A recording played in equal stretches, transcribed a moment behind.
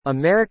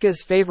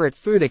America's favorite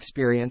food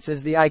experience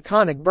is the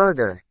iconic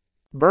burger.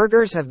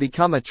 Burgers have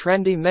become a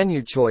trendy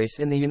menu choice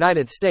in the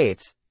United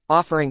States,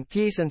 offering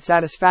peace and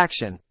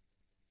satisfaction.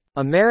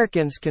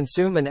 Americans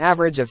consume an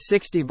average of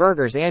 60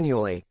 burgers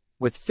annually,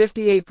 with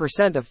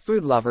 58% of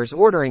food lovers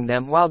ordering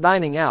them while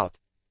dining out.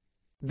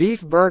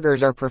 Beef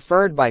burgers are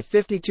preferred by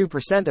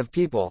 52% of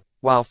people,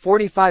 while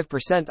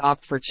 45%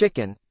 opt for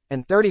chicken,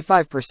 and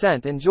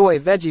 35% enjoy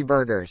veggie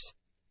burgers.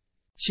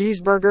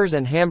 Cheeseburgers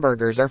and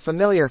hamburgers are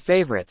familiar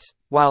favorites,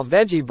 while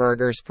veggie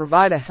burgers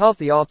provide a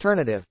healthy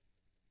alternative.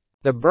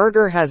 The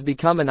burger has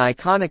become an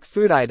iconic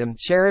food item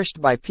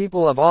cherished by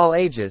people of all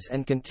ages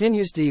and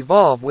continues to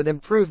evolve with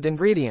improved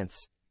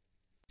ingredients.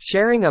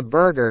 Sharing a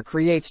burger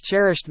creates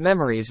cherished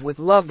memories with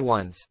loved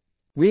ones.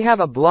 We have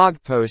a blog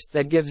post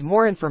that gives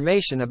more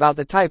information about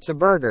the types of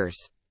burgers.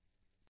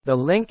 The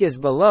link is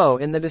below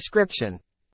in the description.